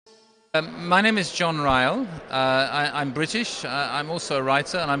My name is John Ryle. I'm British. I'm also a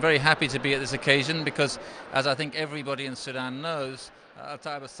writer, and I'm very happy to be at this occasion because, as I think everybody in Sudan knows,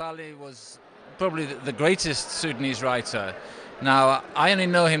 Tayeb Salih was probably the greatest Sudanese writer. Now, I only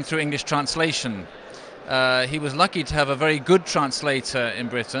know him through English translation. He was lucky to have a very good translator in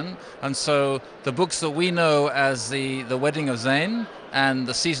Britain, and so the books that we know as the Wedding of Zayn and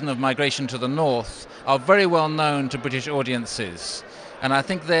The Season of Migration to the North are very well known to British audiences. And I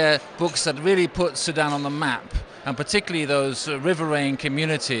think they're books that really put Sudan on the map, and particularly those riverine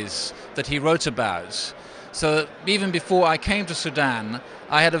communities that he wrote about. So even before I came to Sudan,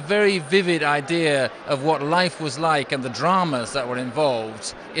 I had a very vivid idea of what life was like and the dramas that were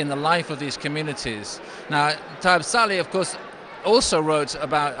involved in the life of these communities. Now, Tayeb Salih, of course, also wrote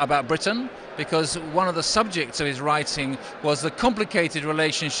about Britain, because one of the subjects of his writing was the complicated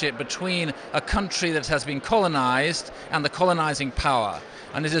relationship between a country that has been colonized and the colonizing power.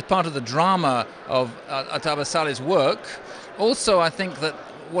 And this is part of the drama of Tayeb Salih's work. Also, I think that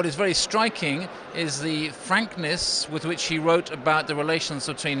what is very striking is the frankness with which he wrote about the relations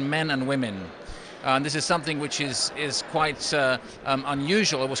between men and women. And this is something which is quite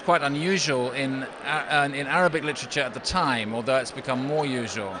unusual. It was quite unusual in Arabic literature at the time, although it's become more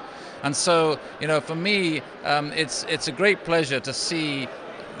usual. And so, for me, it's a great pleasure to see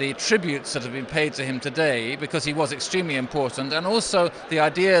the tributes that have been paid to him today, because he was extremely important, and also the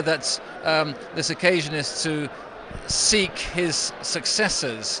idea that this occasion is to seek his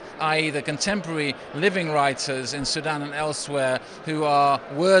successors, i.e. the contemporary living writers in Sudan and elsewhere who are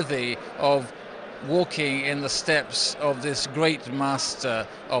worthy of walking in the steps of this great master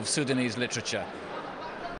of Sudanese literature.